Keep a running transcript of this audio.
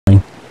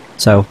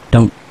so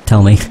don't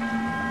tell me.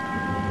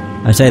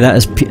 I say that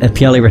as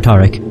purely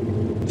rhetoric.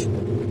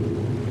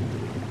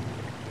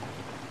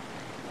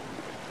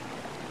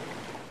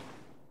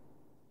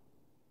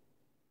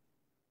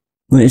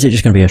 Is it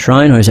just going to be a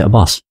shrine, or is it a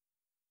boss?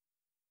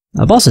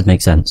 A boss would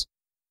make sense.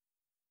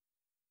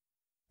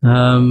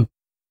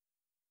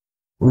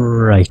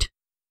 Right.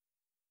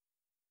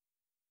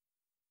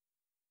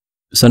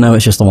 So now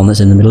it's just the one that's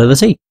in the middle of the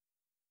sea.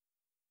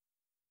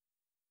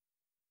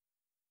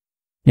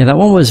 Yeah, that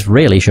one was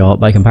really short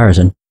by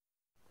comparison.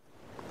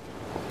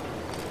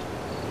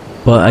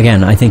 But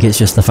again, I think it's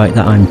just the fact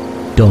that I'm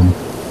dumb.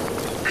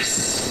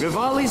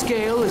 Rivali's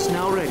gale is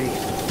now ready.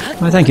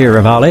 Why, thank you,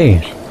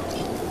 Rivali.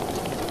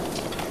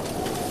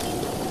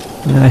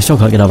 I still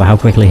can't get over how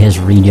quickly his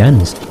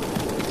regens.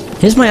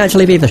 His might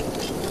actually be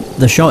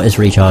the shortest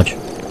recharge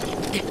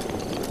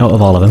out of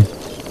all of them.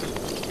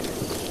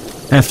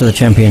 After the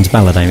Champion's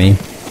Ballad, I mean.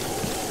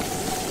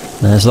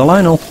 There's the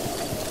Lionel.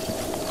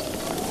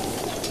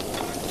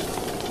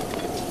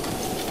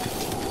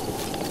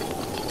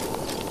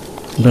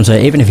 I'm gonna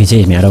say, even if he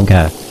sees me, I don't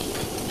care.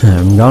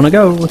 I'm gonna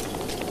go.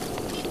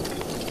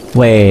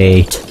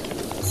 Wait.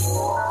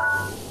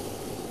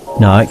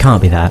 No, it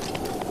can't be that.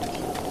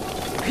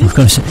 I'm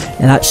gonna say,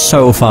 that's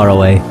so far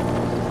away.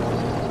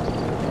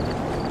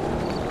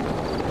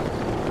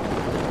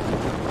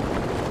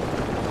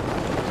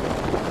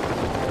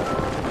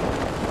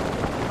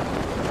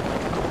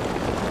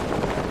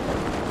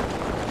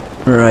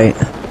 Right.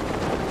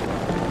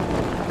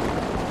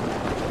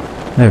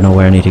 I don't know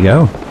where I need to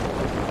go.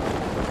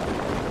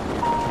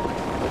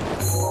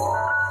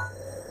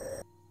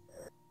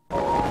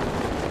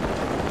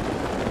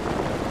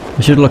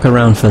 I should look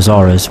around for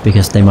Zoras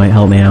because they might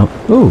help me out.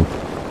 Ooh,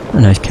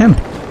 a nice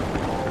camp.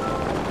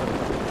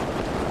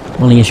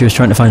 Only issue is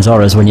trying to find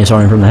Zoras when you're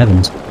soaring from the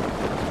heavens.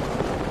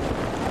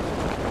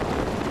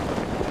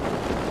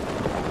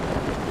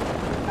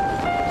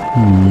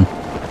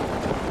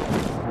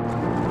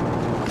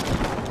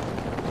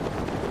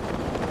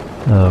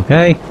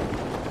 Okay.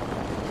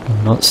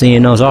 I'm not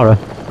seeing no Zora.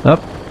 Oh,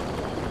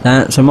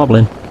 that's a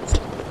moblin.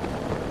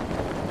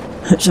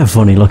 It's a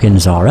funny looking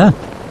Zora.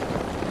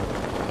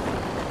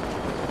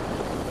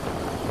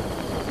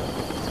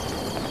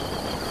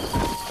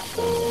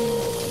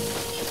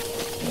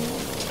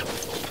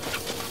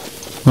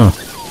 Huh.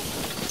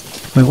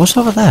 Wait, what's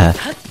over there?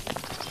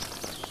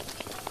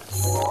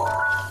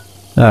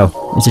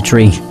 Oh, it's a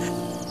tree.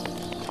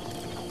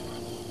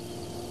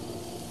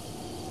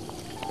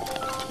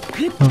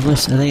 Oh,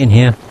 listen, are they in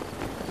here?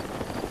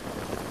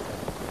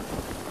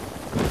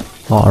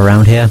 Or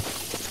around here?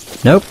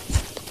 Nope.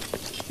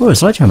 Oh, a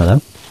sledgehammer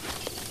though.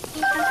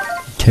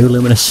 2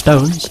 luminous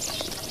stones.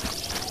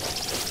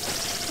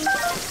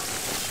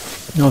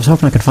 I was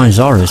hoping I could find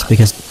Zoras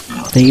because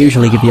they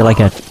usually give you like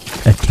a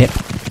tip.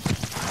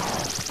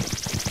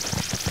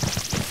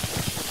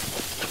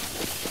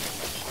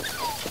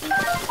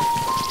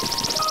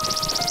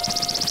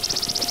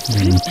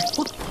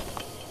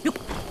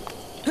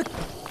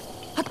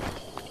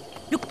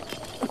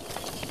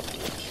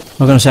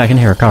 I'm gonna say I can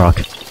hear a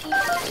Korok.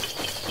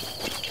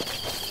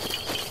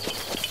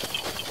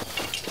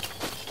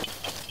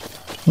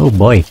 Oh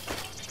boy.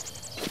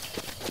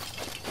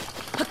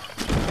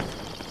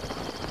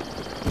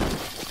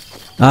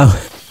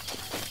 Oh.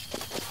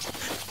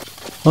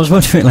 I was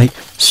wondering, like,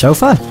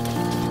 sofa?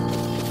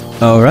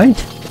 Alright.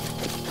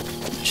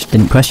 Just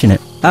didn't question it.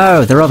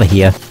 Oh, they're over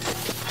here.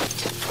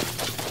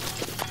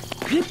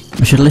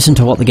 I should listen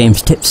to what the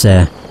game's tips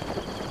say.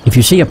 If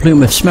you see a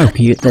plume of smoke,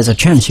 there's a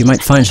chance you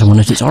might find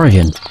someone at its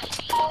origin.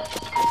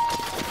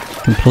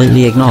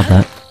 Completely ignored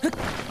that.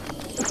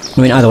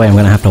 I mean, either way, I'm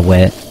gonna have to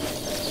wait.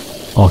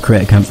 Or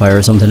create a campfire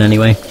or something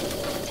anyway.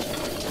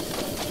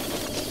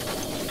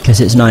 Because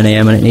it's 9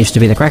 AM and it needs to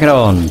be the crack of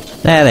dawn.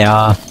 There they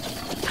are.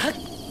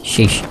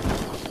 Sheesh.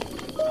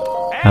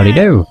 Howdy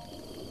do.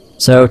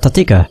 So,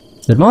 Tatika,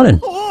 good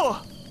morning.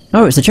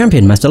 Oh, it's the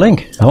champion, Master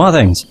Link. How are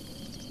things?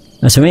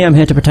 As for me, I'm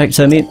here to protect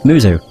Sir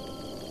Muzu.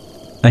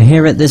 I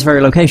hear at this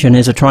very location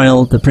is a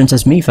trial that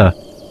Princess Mifa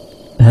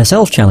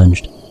herself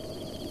challenged.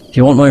 If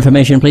you want more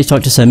information, please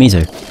talk to Sir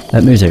Muzu.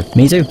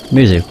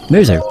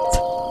 Muzu.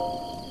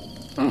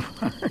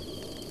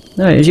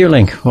 No, it's you,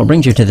 Link. What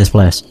brings you to this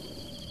place?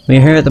 We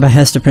are here at the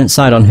behest of Prince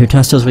Sidon, who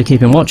tasked us with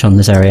keeping watch on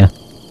this area.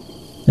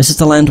 This is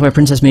the land where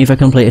Princess Mifa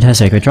completed her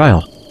sacred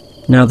trial.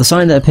 Now, the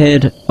sign that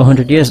appeared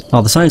 100 years,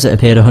 or the signs that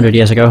appeared 100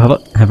 years ago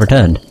have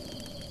returned.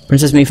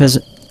 Princess Mifa's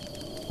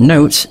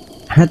notes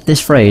had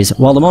this phrase: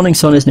 while the morning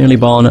sun is newly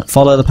born,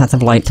 follow the path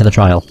of light to the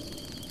trial.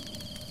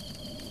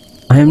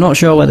 I am not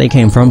sure where they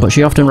came from, but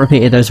she often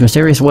repeated those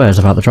mysterious words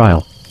about the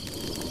trial.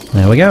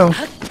 There we go.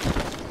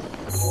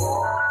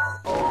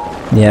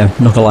 Yeah,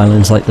 Knuckle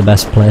Island's like the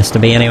best place to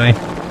be anyway.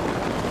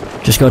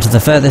 Just go to the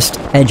furthest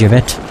edge of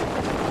it,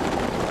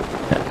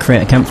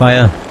 create a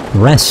campfire,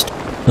 rest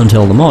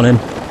until the morning,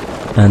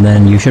 and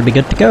then you should be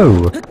good to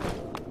go.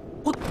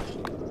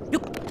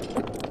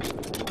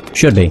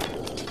 Should be.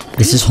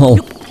 This is all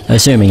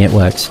assuming it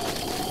works.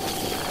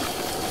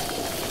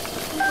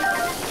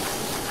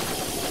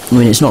 I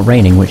mean, it's not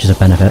raining, which is a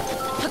benefit.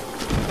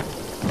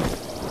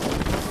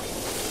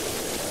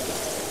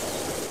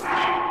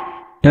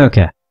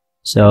 Okay,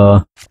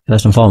 so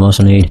first and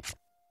foremost I need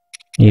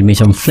me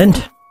some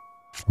flint,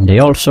 and I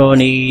also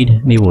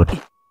need me wood.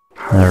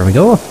 There we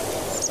go.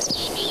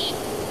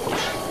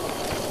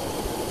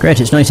 Great,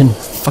 it's nice and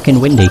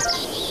fucking windy.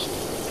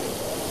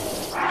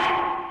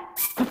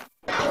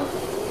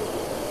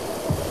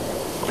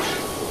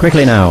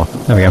 Quickly now.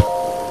 There we go.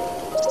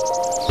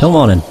 Till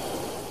morning.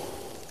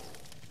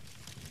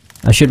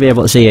 I should be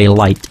able to see a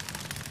light.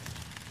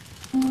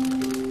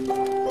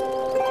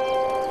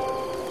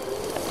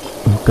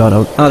 Oh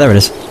god, oh there it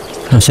is.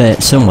 I say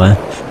it somewhere.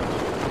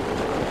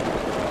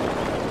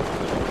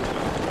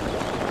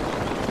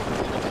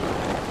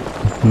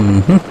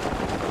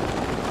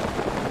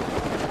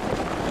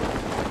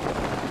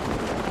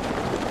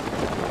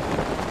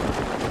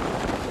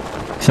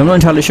 So I'm not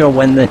entirely sure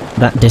when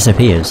that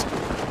disappears.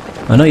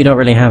 I know you don't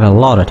really have a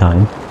lot of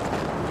time.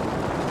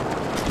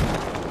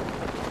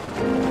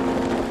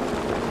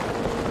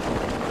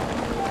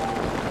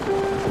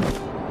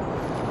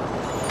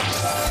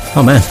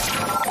 Oh man.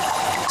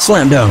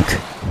 Slam dunk!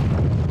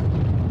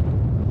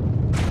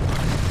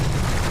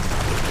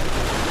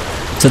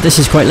 So this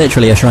is quite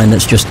literally a shrine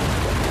that's just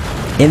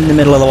in the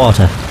middle of the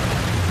water.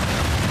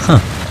 Huh.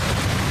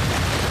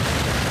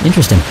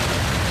 Interesting.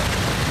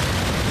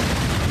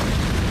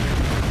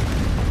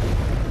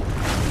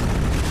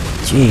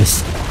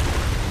 Jeez.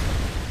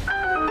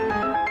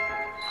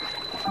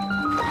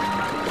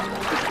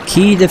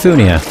 Key de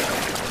Funia.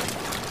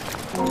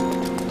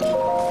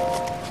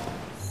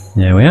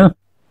 There we are.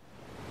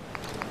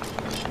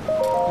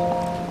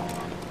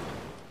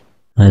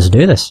 Let's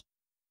do this.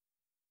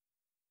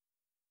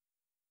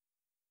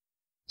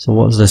 So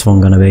what's this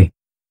one gonna be?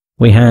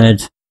 We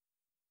had...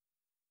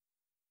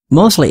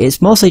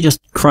 it's mostly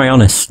just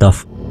Cryonis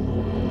stuff.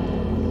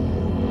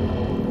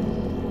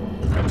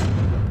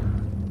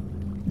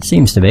 It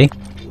seems to be.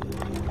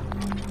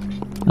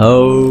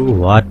 Oh,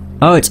 what?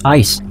 Oh, it's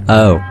ice.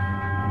 Oh.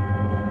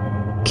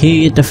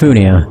 Key de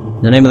Funia.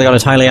 The name of the god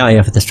is highly out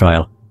here for this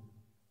trial.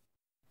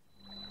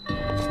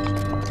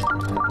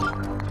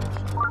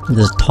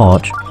 There's a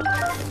torch.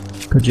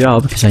 Good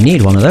job, because I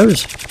need one of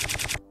those.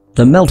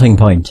 The melting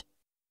point.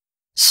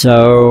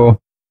 So...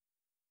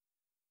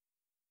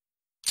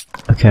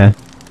 okay.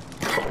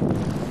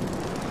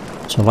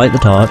 So light the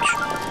torch.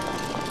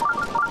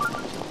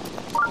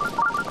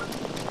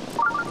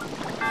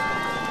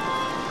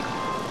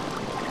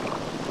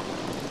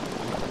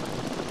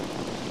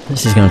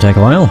 This is going to take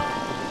a while.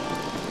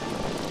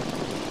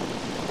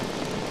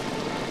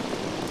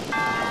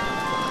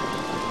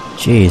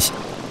 Jeez.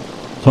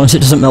 As long as it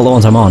doesn't melt the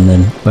ones I'm on,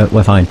 then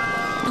we're fine.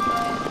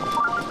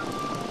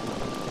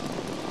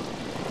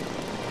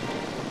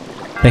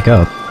 Pick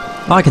up.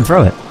 Oh, I can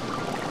throw it.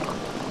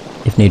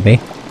 If need be.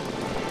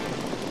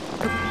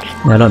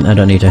 No, I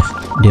don't need to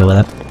deal with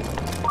that.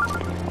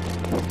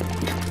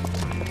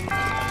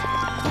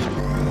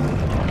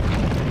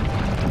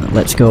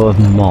 Let's go with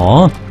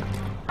more.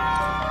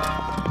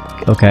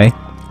 Okay.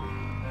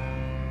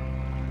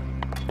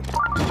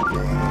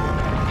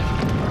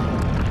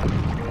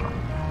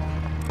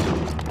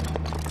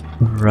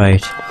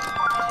 Right.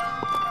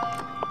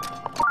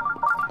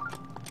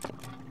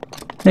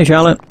 Hey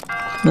Charlotte.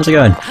 How's it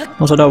going?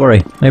 Also don't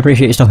worry, I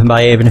appreciate you stopping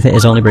by even if it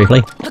is only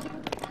briefly.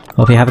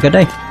 Hope you have a good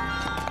day.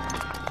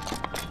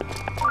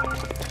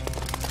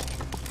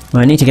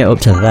 Well, I need to get up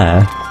to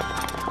there.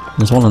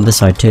 There's one on this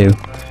side too.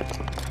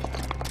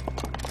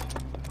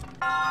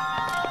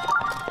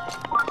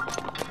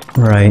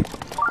 Right.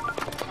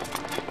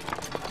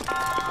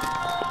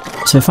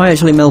 So if I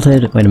actually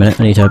melted... wait a minute,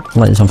 I need to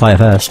light this on fire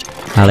first.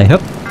 Alley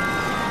hoop.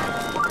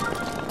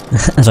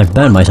 As I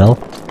burn myself.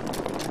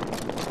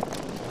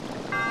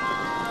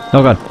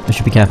 Oh god, I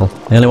should be careful.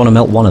 I only want to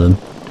melt one of them.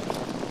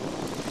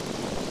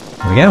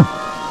 There we go.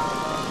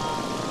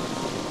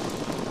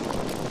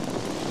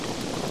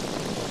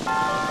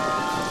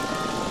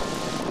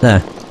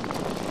 There.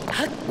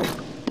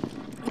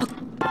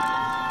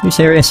 Are you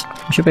serious?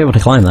 I should be able to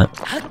climb that.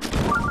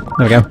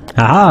 There we go.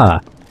 Haha!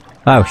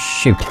 Oh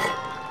shoot.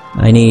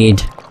 I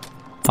need...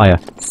 fire.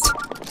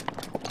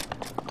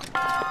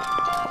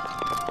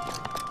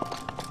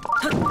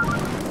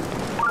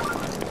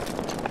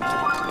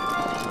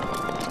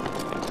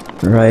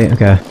 Right,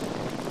 okay.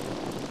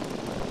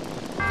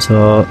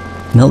 So,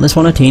 melt this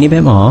one a teeny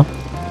bit more.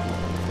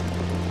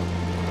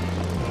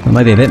 That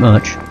might be a bit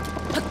much.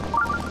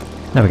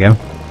 There we go.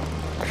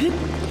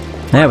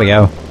 There we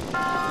go.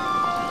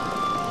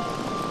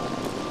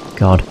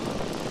 God.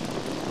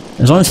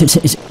 As long as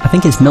it's I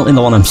think it's melting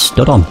the one I'm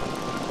stood on.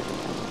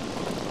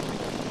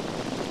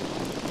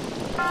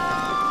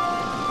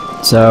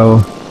 So,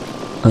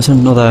 that's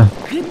another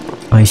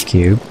ice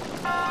cube.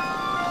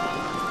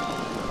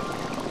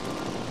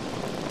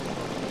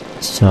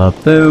 So,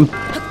 boom.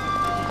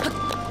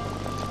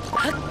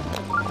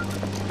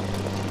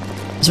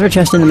 Is there a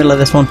chest in the middle of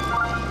this one?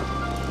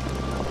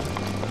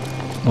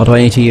 Or do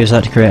I need to use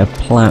that to create a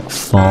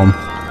platform?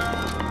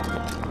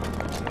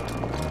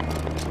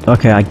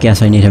 Okay, I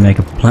guess I need to make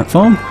a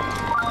platform.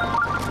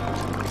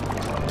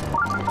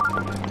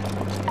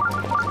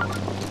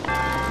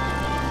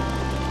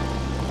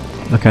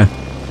 Okay.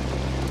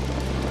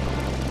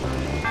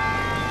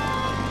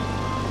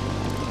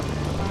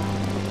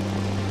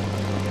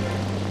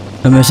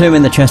 I'm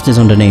assuming the chest is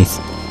underneath.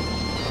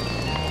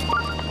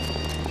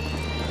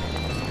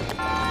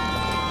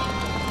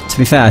 To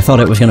be fair, I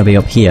thought it was going to be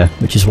up here,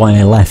 which is why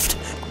I left.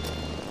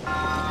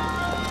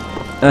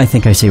 I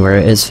think I see where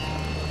it is.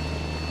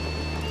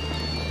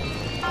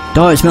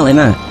 Oh, it's melting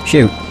that!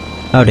 Shoot!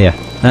 Oh dear,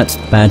 that's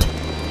bad.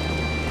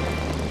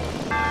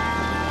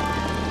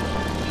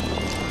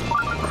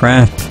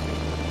 Crap.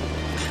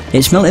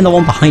 It's melting the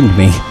one behind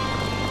me.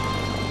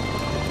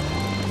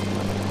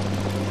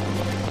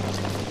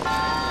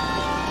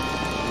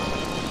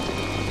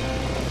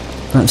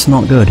 That's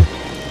not good.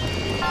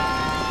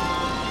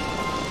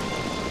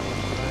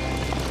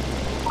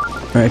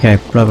 Right, okay,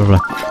 blah blah blah.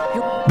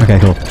 Okay,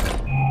 cool.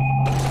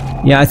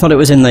 Yeah, I thought it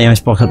was in the ice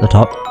block at the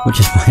top, which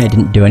is why I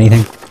didn't do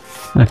anything.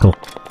 Ah, cool.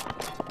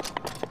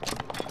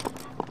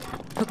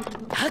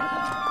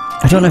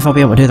 I don't know if I'll be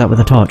able to do that with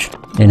a torch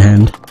in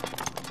hand.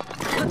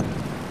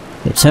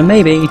 It's a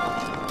maybe.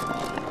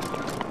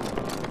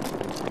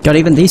 God,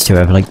 even these two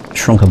have, like,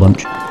 shrunk a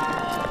bunch.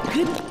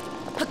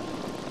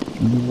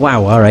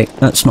 Wow, alright,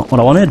 that's not what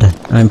I wanted.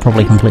 I'm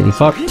probably completely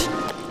fucked.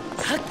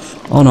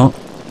 Or not.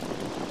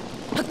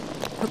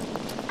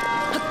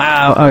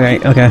 Ow, okay,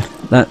 okay.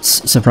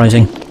 That's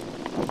surprising.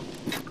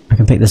 I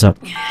can pick this up.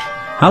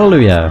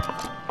 Hallelujah!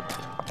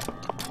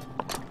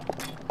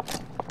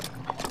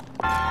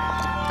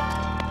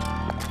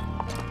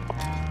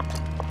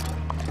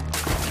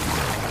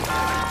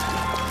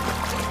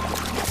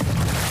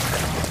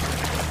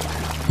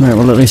 Right,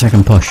 well at least I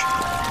can push.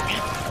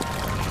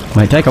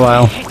 Might take a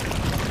while.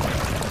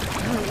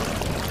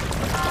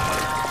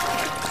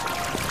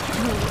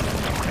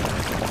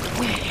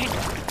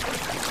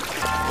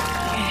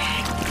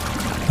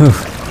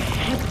 Oof.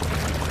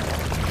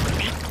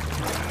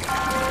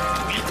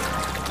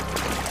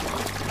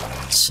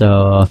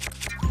 So... if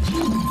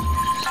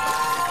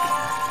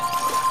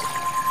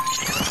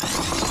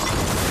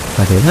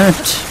I do that...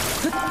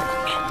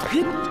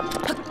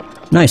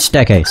 Nice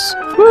staircase!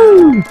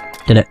 Woo!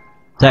 Did it.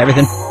 Is that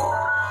everything?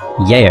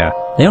 Yeah!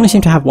 They only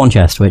seem to have one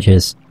chest, which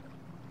is...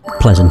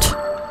 pleasant.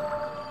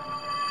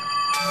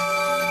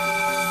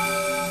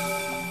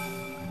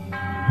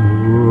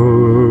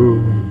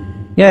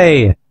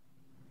 Yay!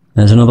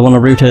 There's another one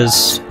of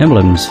Ruta's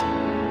emblems.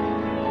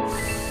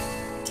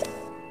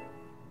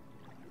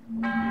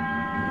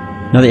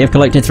 Now that you've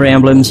collected 3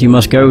 emblems, you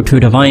must go to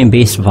Divine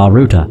Beast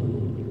Varuta.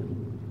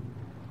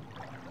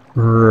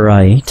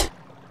 Right.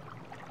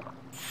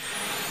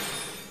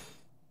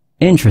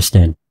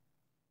 Interesting.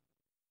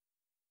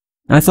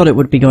 I thought it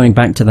would be going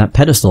back to that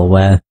pedestal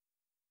where,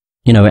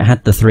 you know, it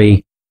had the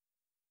three,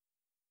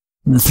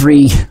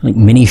 like,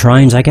 mini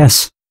shrines, I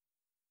guess.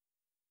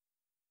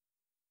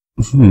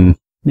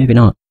 Maybe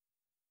not.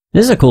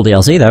 This is a cool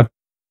DLC, though.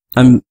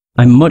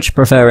 I much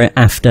prefer it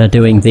after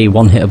doing the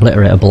one-hit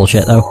obliterator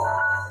bullshit, though.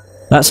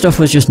 That stuff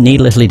was just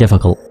needlessly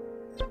difficult.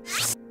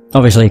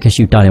 Obviously, because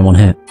you died in one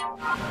hit.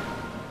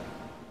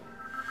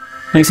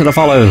 Thanks for the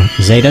follow,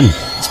 Zayden.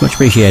 It's much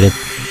appreciated.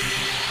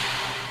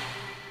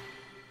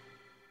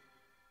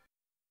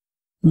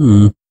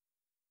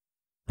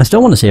 I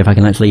still want to see if I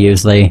can actually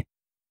use the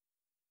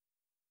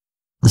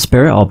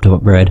Spirit Orb to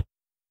upgrade.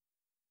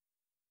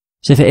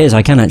 So if it is,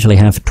 I can actually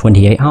have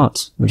 28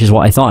 hearts, which is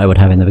what I thought I would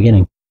have in the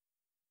beginning.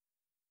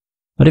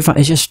 But in fact,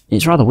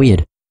 it's rather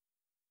weird.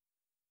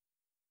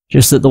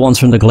 Just that the ones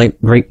from the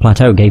Great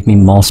Plateau gave me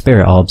more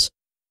Spirit Orbs.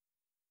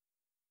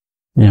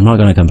 Yeah, I'm not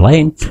going to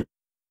complain.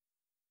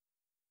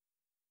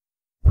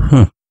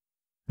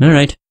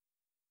 Alright.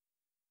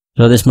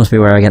 So this must be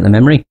where I get the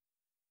memory.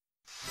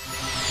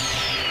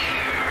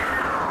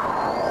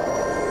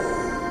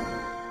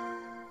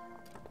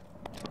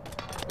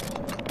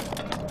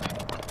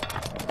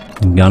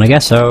 I'm gonna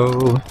guess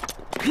so.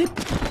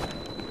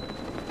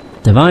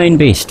 Divine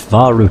Beast,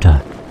 Varuta.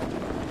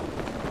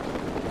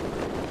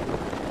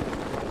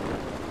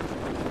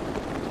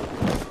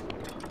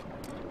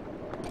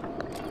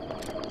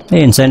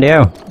 Hey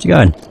Incendio, how's it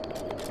going?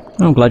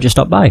 I'm glad you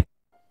stopped by.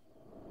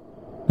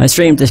 I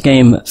streamed this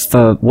game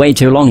for way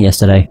too long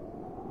yesterday.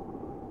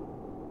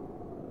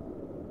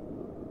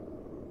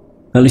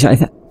 At least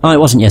oh, it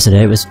wasn't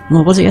yesterday, it was...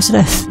 well, was it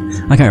yesterday?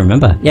 I can't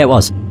remember. Yeah, it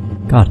was.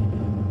 God.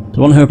 The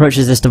one who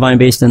approaches this divine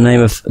beast in the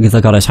name of the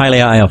goddess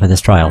Hylia, I offer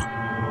this trial.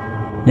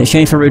 In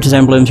exchange for Ruta's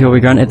emblems, you will be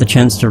granted the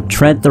chance to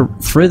tread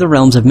through the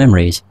realms of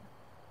memories.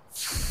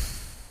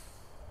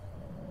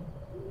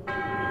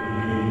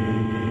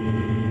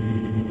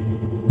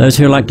 Those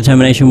who lack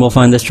determination will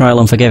find this trial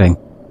unforgiving.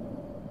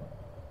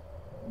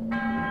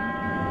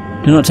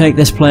 Do not take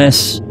this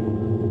place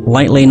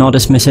lightly, nor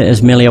dismiss it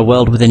as merely a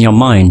world within your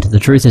mind. The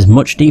truth is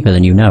much deeper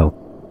than you know.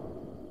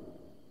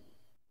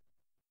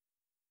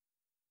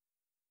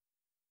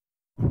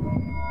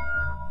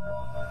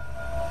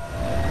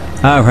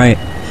 Oh, right.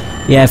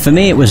 Yeah, for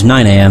me it was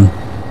 9 AM.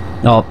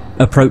 Or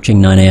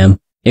approaching 9 AM.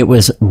 it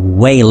was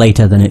way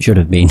later than it should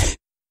have been.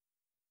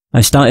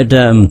 I started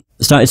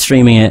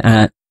streaming it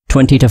at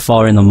 20 to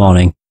 4 in the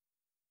morning.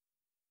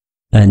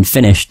 And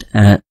finished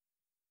at,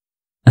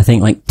 I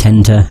think, like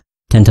 10 to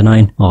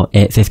 9, or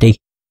 8:50.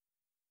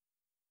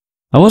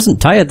 I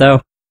wasn't tired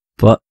though,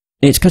 but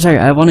it's because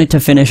I wanted to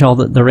finish all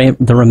the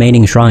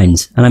remaining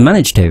shrines, and I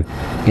managed to.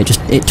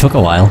 It took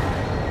a while.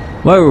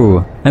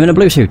 Whoa! I'm in a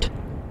blue suit!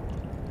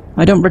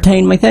 I don't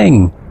retain my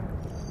thing!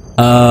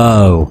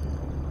 Oh.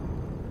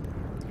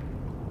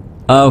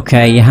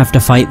 Okay, you have to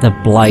fight the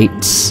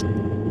blights.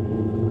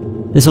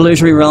 This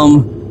illusory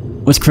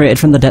realm was created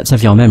from the depths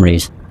of your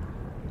memories.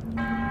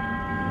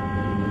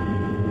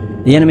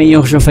 The enemy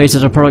you shall face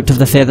is a product of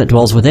the fear that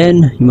dwells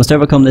within. You must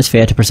overcome this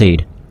fear to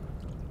proceed.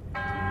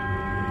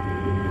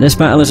 This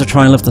battle is a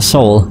trial of the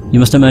soul. You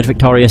must emerge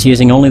victorious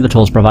using only the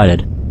tools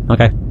provided.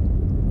 Okay.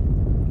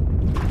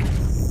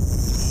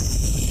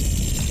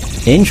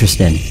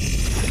 Interesting.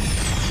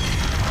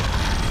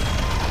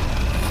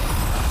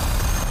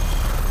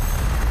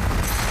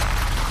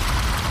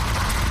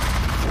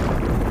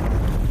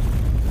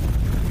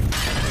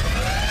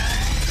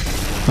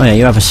 Oh yeah,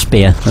 you have a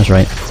spear, that's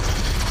right.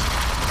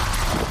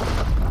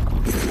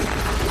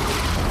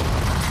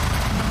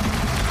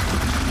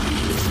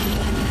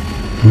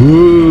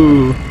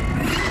 Ooh.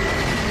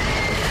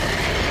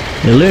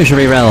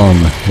 Illusory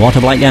Realm.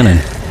 Water Blight Ganon.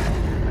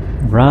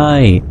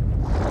 Right.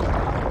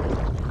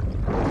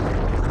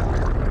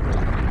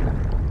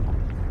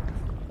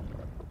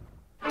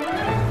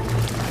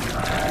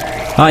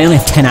 Oh, I only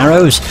have 10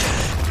 arrows?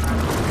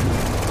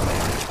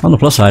 On the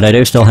plus side, I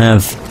do still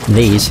have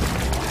these.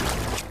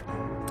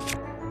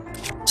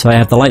 So I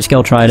have the Light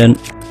Scale Trident.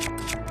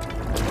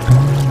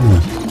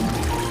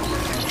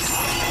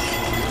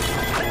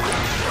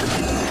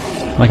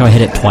 Like how I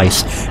hit it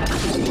twice.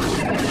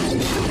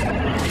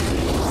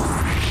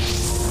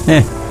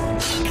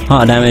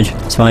 Heart damage,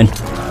 it's fine.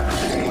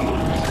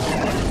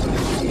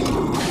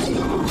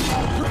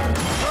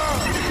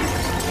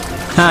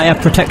 Ah, I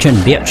have protection,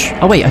 bitch!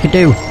 Oh wait, I could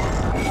do...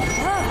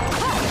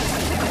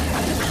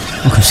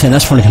 I was saying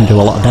that's probably going to do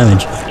a lot of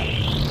damage.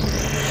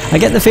 I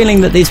get the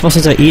feeling that these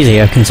bosses are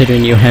easier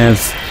considering you have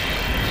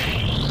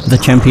the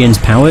champion's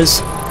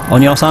powers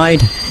on your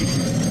side.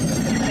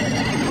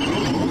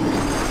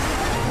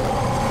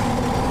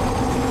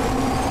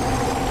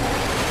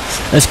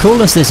 As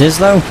cool as this is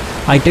though,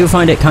 I do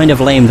find it kind of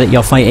lame that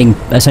you're fighting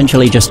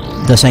essentially just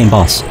the same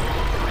boss.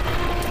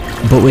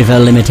 But with a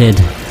limited...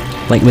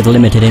 like with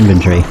limited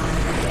inventory.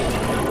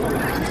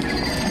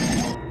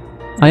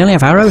 I only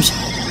have arrows?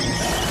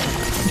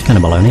 It's kind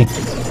of baloney.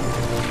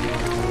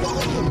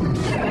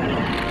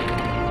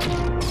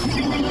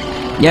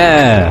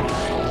 Yeah!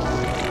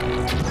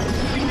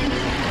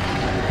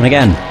 And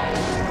again.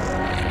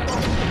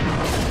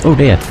 Oh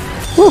dear.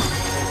 Woo!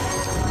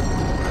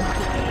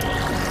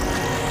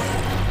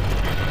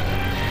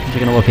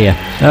 You're gonna up here.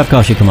 Of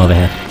course you come over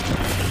here.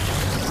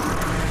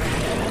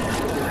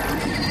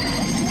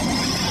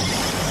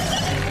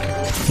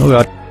 Oh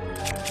god.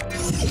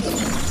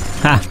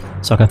 Ha!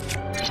 Sucker.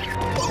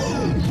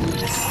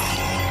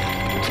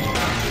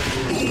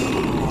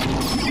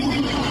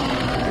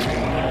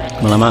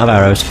 Well, I'm out of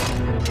arrows.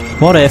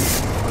 What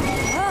if...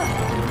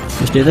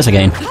 let's do this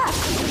again.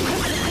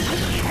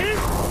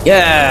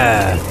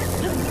 Yeah!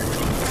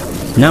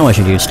 Now I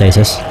should use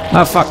stasis.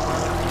 Oh fuck!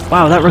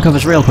 Wow, that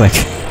recovers real quick.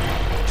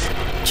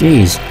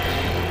 Jeez.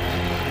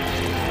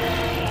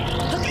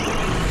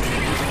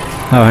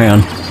 Oh, hang on.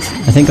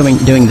 I think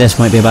doing this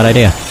might be a bad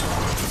idea.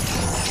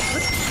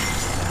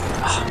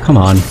 Oh, come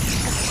on.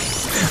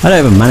 I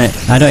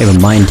don't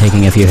even mind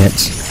taking a few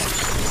hits.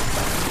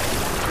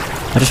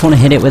 I just want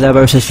to hit it with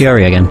Urbosa's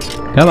Fury again.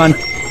 Come on.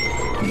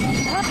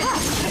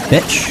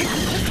 Bitch.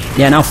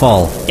 Yeah, now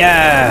fall.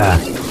 Yeah!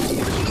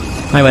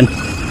 I win.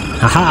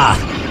 Haha!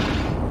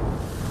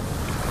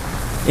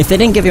 If they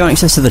didn't give you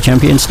access to the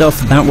champion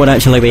stuff, that would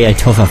actually be a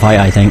tougher fight,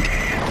 I think.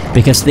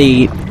 Because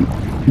the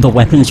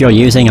weapons you're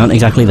using aren't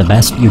exactly the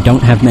best. You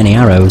don't have many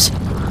arrows.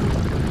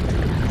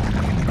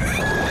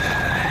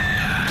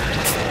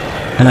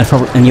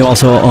 And you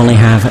also only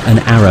have an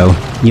arrow.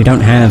 You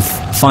don't have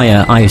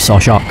fire, ice, or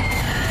shock.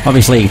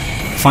 Obviously,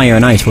 fire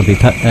and ice would be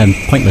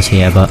pointless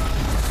here, but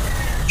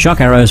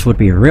shock arrows would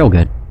be real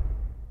good.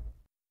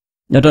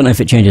 I don't know if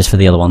it changes for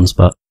the other ones,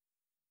 but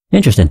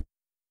interesting.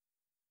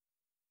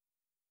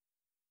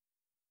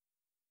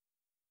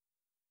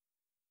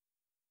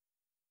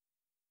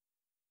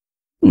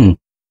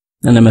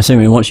 And I'm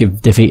assuming once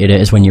you've defeated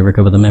it is when you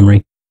recover the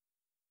memory.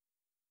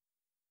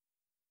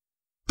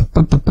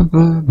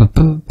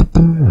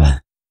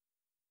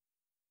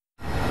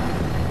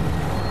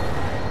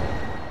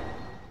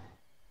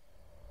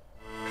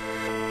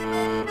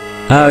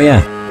 Oh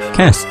yeah,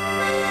 Cass.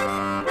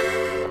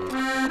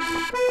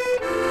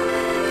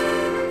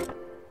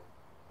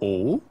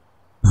 Oh?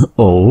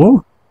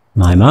 Oh?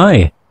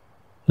 My.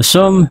 For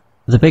some,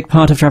 the big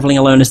part of travelling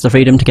alone is the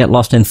freedom to get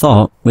lost in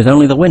thought, with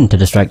only the wind to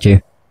distract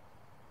you.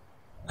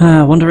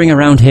 Wandering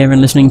around here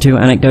and listening to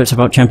anecdotes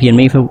about Champion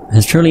Mifa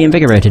has truly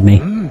invigorated me.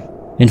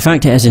 In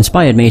fact, it has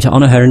inspired me to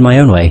honour her in my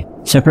own way,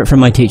 separate from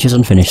my teacher's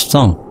unfinished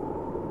song.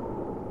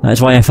 That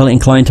is why I felt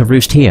inclined to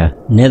roost here,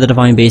 near the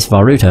divine beast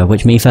Varuta,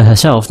 which Mipha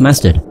herself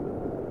mastered.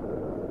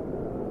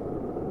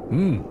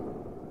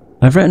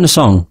 I've written a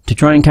song to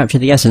try and capture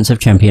the essence of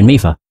Champion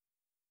Mipha.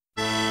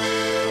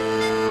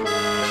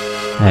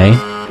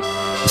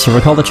 So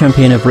recall the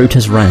champion of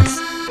Ruta's wrath,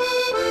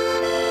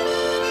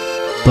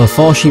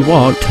 before she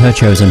walked her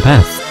chosen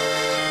path.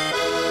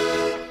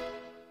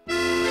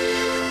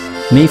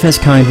 Mipha's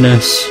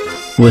kindness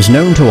was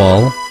known to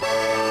all,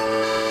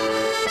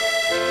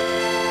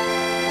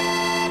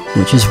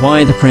 which is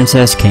why the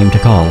princess came to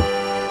call.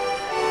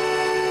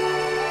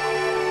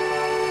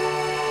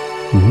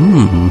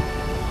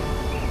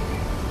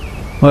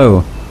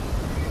 Whoa.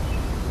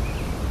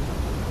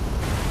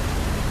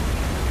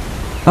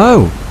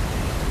 Oh!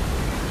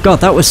 God,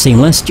 that was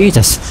seamless.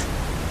 Jesus.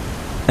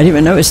 I didn't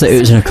even notice that it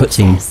was in a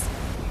cutscene.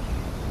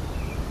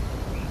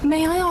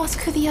 May I ask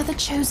who the other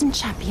chosen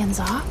champions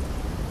are?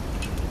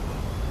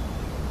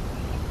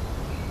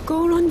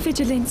 Goron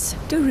Vigilance,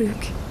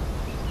 Daruk.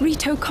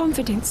 Rito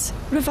Confidence,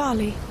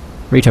 Rivali.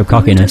 Rito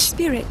Cockiness.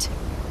 Spirit,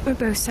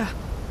 Urbosa.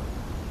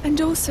 And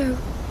also...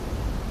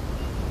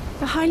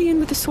 the Hylian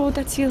with the sword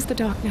that seals the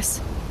darkness.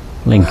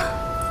 Link.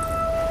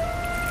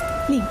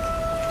 Link.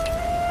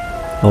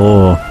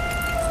 Oh.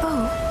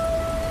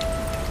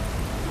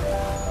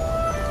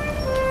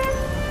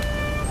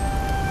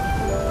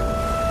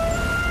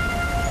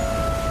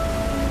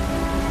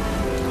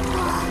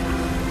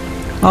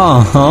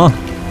 Uh-huh.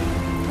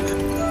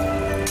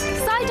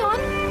 Sidon!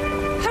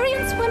 Hurry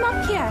and swim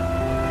up here!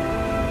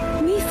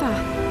 Mipha,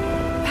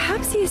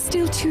 perhaps he is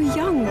still too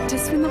young to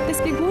swim up this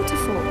big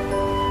waterfall.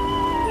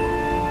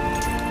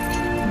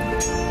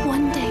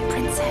 One day,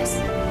 Princess,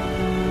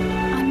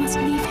 I must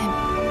leave him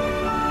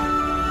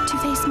to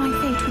face my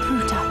fate with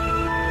Ruta.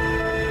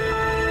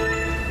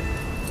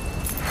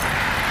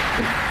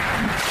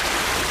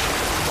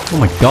 Oh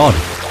my god.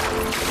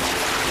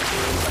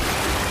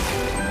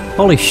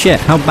 Holy shit,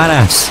 how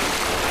badass.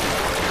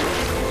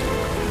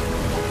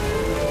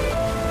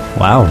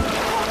 Wow.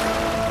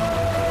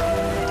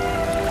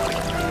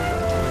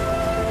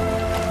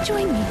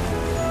 Join me.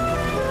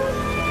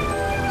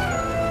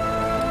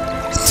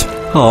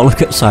 Oh,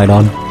 look at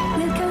Sidon.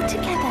 We'll go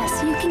together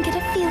so you can get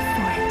a feel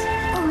for it.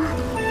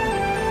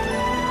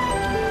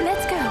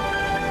 Let's go.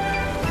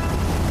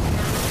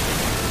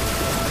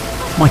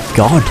 My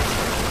god.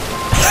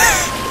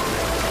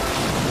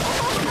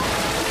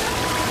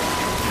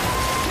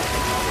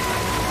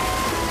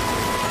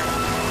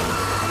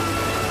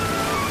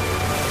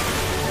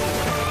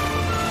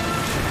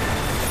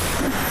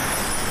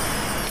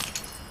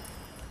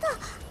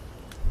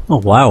 Oh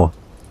wow.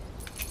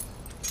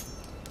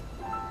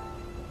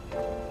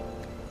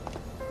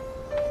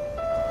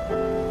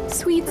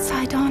 Sweet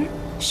Sidon,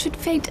 should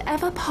fate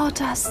ever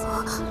part us,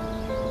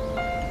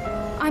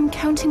 I'm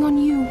counting on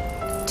you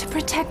to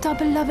protect our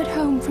beloved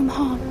home from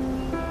harm.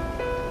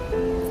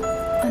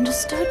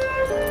 Understood?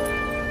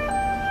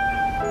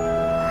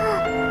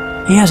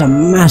 He has a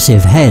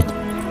massive head.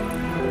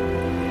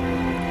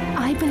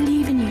 I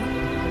believe in you.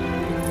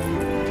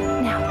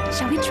 Now,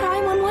 shall we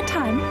try one more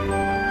time?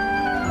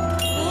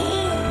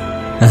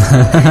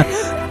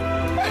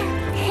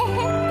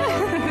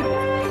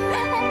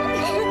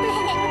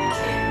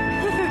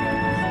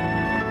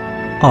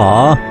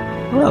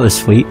 Aww, well, that was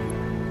sweet.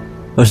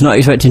 I was not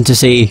expecting to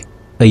see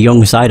a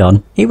young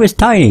Sidon. He was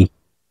tiny.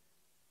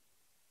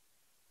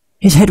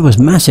 His head was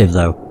massive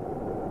though.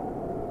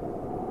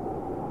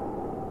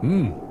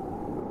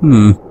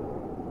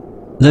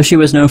 Though she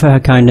was known for her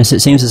kindness, it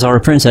seems as our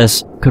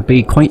princess could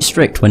be quite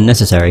strict when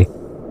necessary.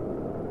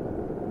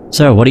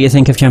 So, what do you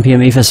think of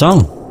Champion Mipha's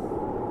song?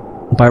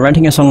 By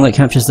writing a song that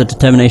captures the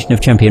determination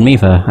of Champion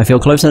Mipha, I feel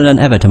closer than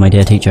ever to my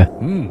dear teacher.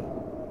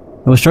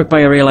 I was struck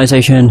by a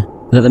realization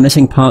that the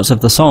missing parts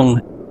of the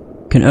song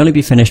can only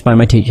be finished by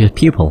my teacher's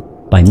pupil,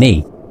 by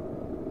me.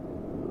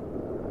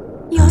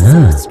 You're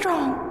so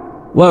strong.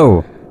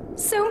 Whoa!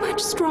 So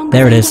much stronger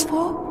There it than is.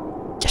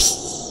 before.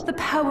 Yes! The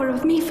power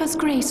of Mipha's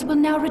grace will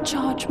now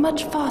recharge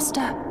much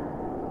faster.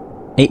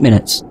 8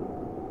 minutes.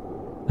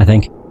 I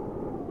think.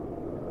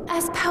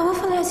 As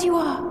powerful as you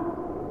are,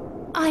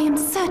 I am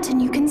certain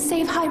you can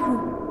save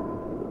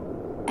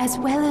Hyrule, as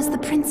well as the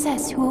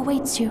princess who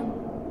awaits you.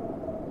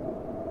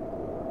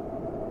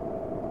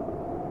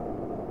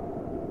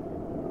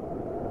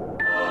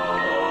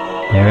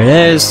 There it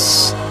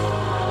is!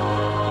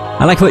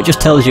 I like how it just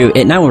tells you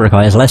it now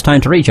requires less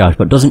time to recharge,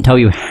 but doesn't tell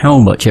you how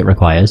much it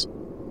requires.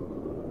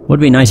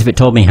 Would be nice if it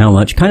told me how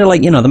much, kind of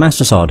like, you know, the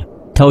Master Sword.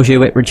 Tells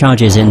you it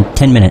recharges in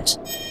 10 minutes.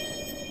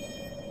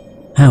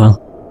 Ah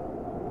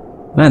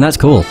well. Man, that's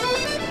cool.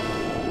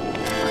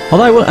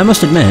 Although I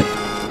must admit,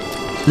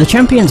 the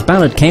Champion's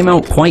Ballad came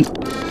out quite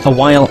a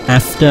while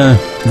after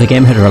the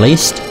game had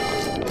released,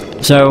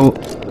 so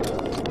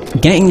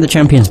getting the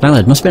Champion's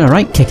Ballad must have been a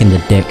right kick in the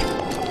dick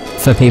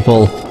for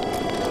people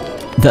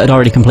that had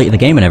already completed the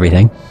game and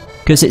everything,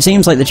 because it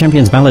seems like the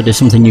Champion's Ballad is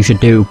something you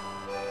should do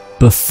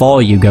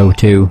before you go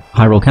to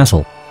Hyrule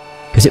Castle,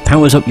 because it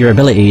powers up your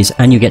abilities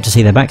and you get to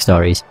see their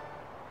backstories.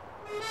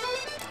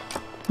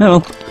 Oh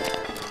well.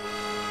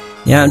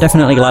 Yeah, I'm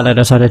definitely glad I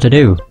decided to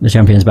do the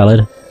Champion's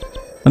Ballad.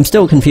 I'm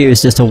still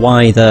confused as to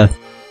why the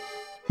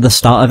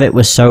start of it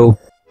was so...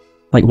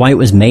 like, why it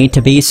was made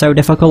to be so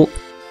difficult.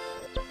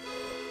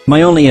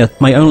 My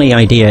only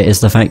idea is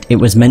the fact it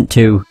was meant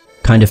to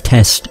kind of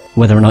test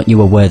whether or not you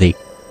were worthy,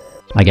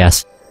 I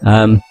guess.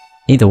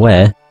 Either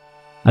way,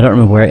 I don't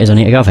remember where it is I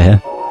need to go for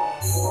here.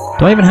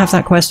 Do I even have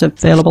that quest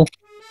available?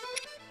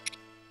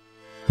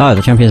 Oh,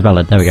 the Champion's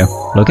Ballad, there we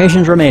go.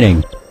 Locations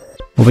remaining.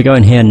 We'll be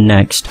going here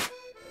next.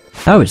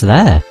 Oh, it's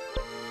there.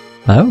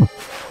 Oh.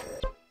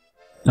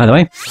 Either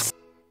way,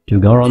 to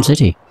Goron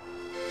City.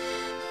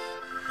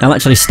 I'll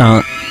actually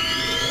start...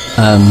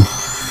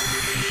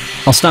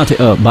 I'll start it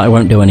up, but I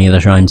won't do any of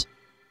the shrines.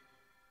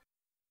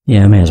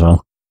 Yeah, I may as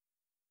well.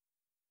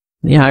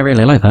 Yeah, I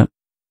really like that.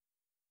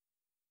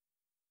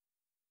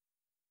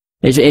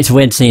 It's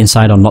weird seeing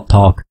Sidon not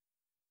talk,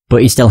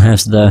 but he still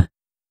has the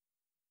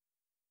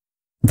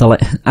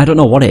I don't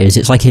know what it is,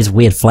 it's like his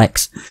weird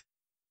flex.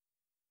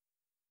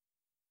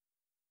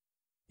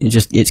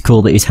 It's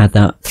cool that he's had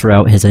that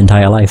throughout his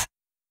entire life.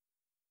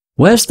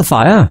 Where's the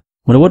fire?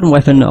 When a wooden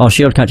weapon or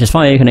shield catches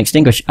fire, you can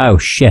extinguish... Oh,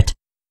 shit.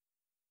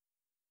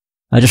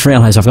 I just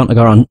realised I've got to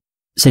go on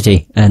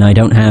City, and I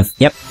don't have...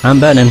 Yep,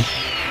 I'm burning.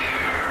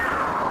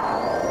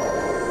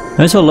 I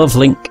also love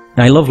Link.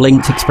 I love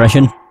Link's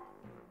expression.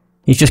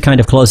 He just kind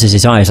of closes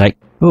his eyes like,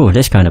 ooh,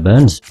 this kind of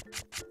burns.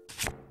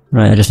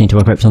 Right, I just need to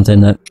equip something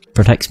that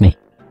protects me.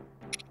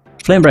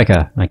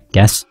 Flamebreaker, I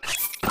guess.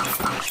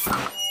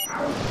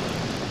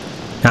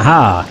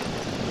 Haha!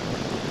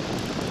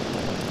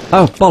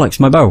 Oh, bollocks,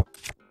 my bow!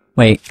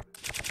 Wait.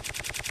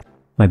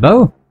 My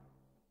bow?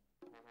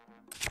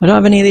 I don't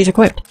have any of these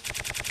equipped.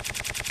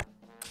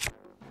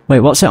 Wait,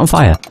 what's set on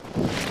fire?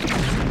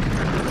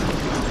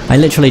 I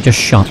literally just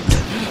shot.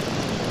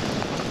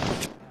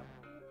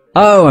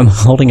 Oh, I'm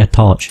holding a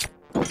torch.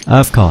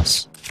 Of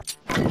course.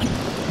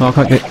 Well, I'll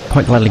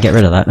quite gladly get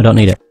rid of that, I don't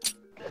need it.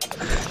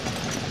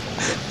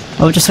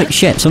 Oh, just like,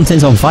 shit,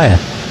 something's on fire.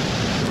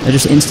 I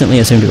just instantly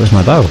assumed it was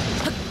my bow.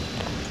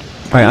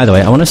 Right, either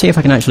way, I want to see if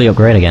I can actually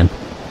upgrade again.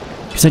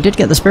 Because I did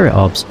get the spirit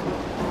orbs,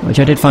 which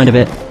I did find a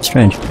bit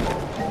strange.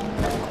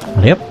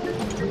 Yep.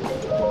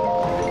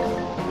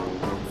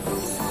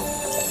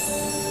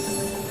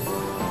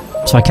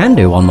 So I can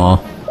do one more.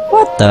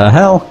 What the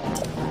hell?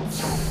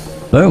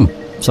 Boom.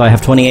 So I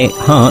have 28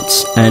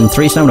 hearts and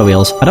 3 stamina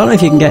wheels. I don't know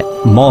if you can get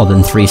more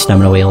than 3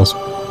 stamina wheels.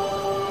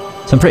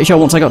 So I'm pretty sure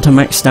once I got to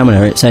max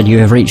stamina it said you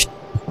have reached...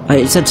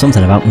 It said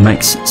something about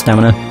max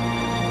stamina.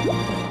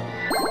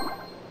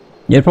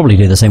 You'd probably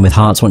do the same with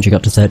hearts once you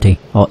got to 30.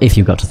 Or if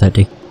you got to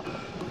 30.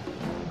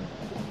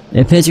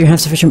 It appears you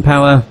have sufficient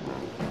power.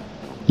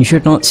 You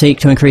should not seek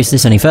to increase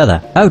this any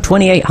further. Oh,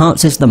 28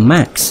 hearts is the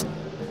max!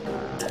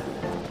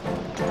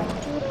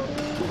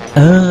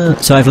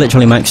 So I've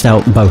literally maxed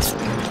out both.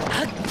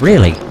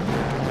 Really?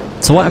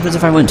 So what happens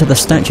if I went to the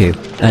statue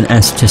and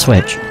asked to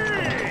switch?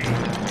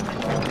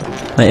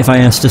 Like if I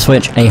asked to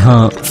switch a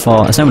heart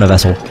for a stamina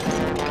vessel?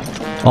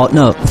 Or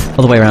no,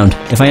 other way around.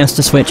 If I asked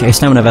to switch a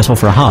stamina vessel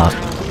for a heart,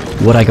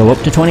 would I go up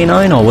to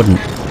 29 or wouldn't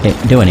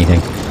it do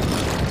anything?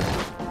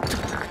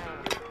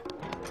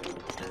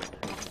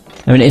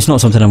 I mean, it's not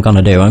something I'm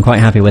gonna do. I'm quite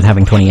happy with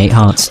having 28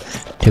 hearts,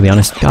 to be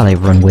honest. God, they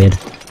run weird.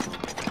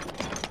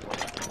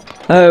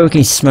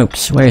 Okay,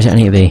 smokes. Where is it I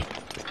need to be?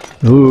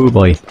 Ooh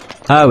boy.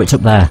 Oh, it's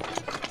up there.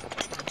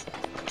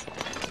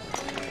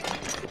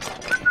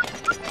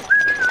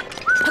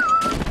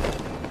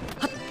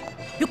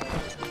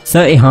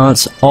 $30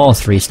 hearts or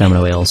 3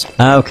 stamina wheels.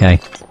 Okay.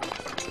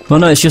 Well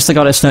no, it's just the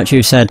goddess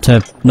statue said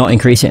to not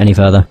increase it any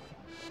further.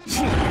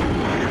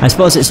 I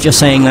suppose it's just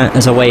saying that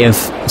as a way of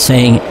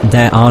saying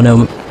there are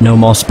no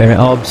more spirit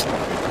orbs.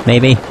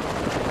 Maybe?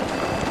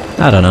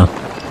 I don't know.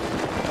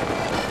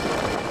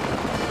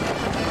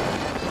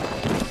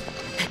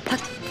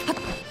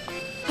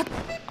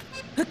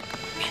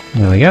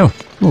 There we go.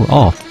 Ooh,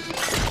 oh.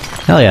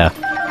 Hell yeah.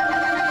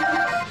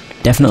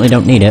 Definitely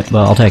don't need it,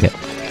 but I'll take it.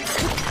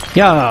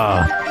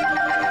 Yeah.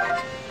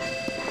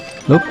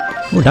 Oop.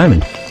 Ooh,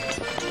 diamond.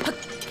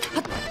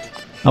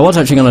 I was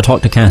actually going to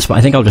talk to Cass, but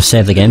I think I'll just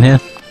save the game here.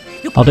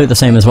 I'll do the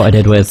same as what I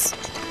did with...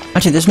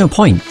 Actually, there's no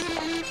point.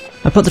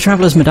 I put the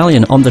Traveller's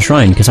Medallion on the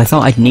shrine because I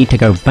thought I'd need to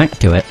go back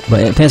to it, but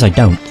it appears I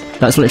don't.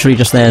 That's literally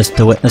just there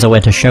as a way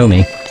to show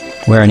me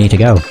where I need to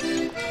go.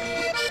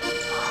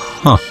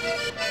 Huh.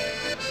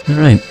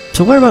 Alright,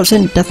 so whereabouts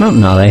in Death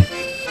Mountain are they?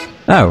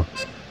 Oh.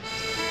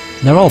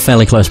 They're all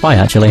fairly close by,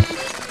 actually.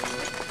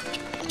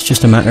 It's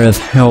just a matter of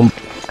how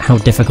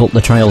difficult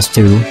the trials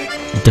to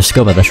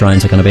discover the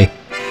shrines are going to be.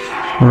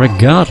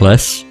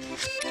 Regardless...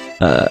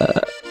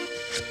 I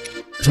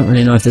don't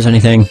really know if there's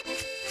anything...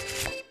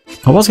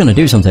 I was going to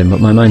do something, but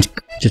my mind's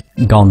just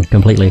gone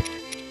completely.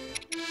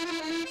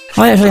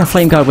 I actually have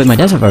Flame Guard with my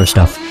Desert Bow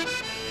stuff.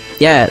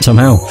 Yeah,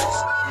 somehow.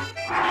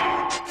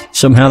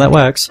 Somehow that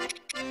works.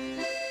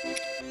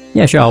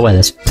 Yeah, sure, I'll wear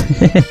this.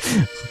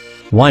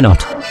 Why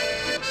not?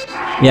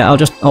 Yeah,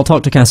 I'll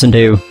talk to Cass and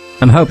do...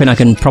 I'm hoping I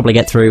can probably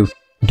get through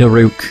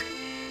Daruk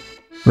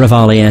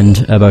Revali and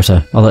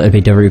Urbosa. Although it'd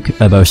be Daruk,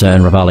 Urbosa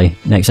and Revali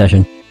next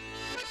session.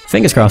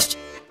 Fingers crossed.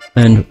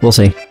 And we'll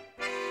see.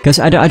 Because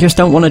I just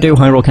don't want to do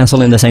Hyrule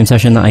Castle in the same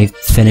session that I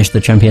finished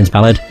the Champion's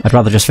Ballad. I'd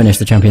rather just finish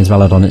the Champion's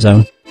Ballad on its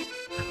own.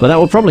 But that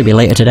will probably be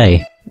later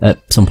today. At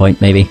some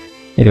point, maybe.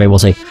 Either way, we'll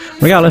see.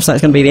 Regardless,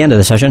 that's going to be the end of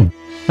the session.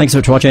 Thanks so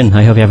much for watching,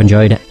 I hope you have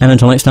enjoyed, and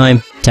until next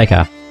time, take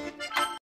care.